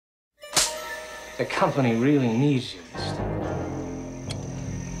The company really needs you, mister.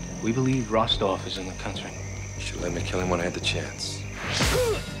 We believe Rostov is in the country. You should let me kill him when I had the chance.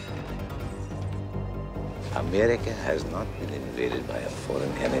 America has not been invaded by a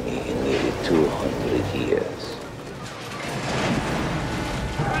foreign enemy in nearly 200 years.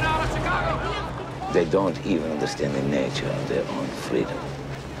 They don't even understand the nature of their own freedom.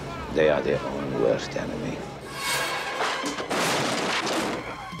 They are their own worst enemy.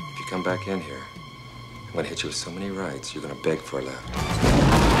 If you come back in here, I'm gonna hit you with so many rights, you're gonna beg for a left.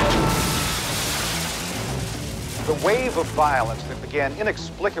 The wave of violence that began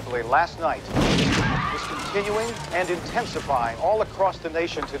inexplicably last night is continuing and intensifying all across the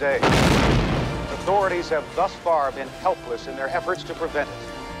nation today. Authorities have thus far been helpless in their efforts to prevent it.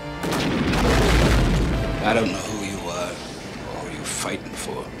 I don't know who you are or who you're fighting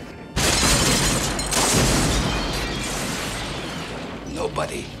for.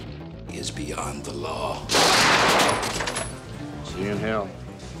 Nobody is beyond the law. See you in hell.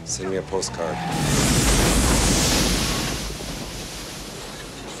 Send me a postcard.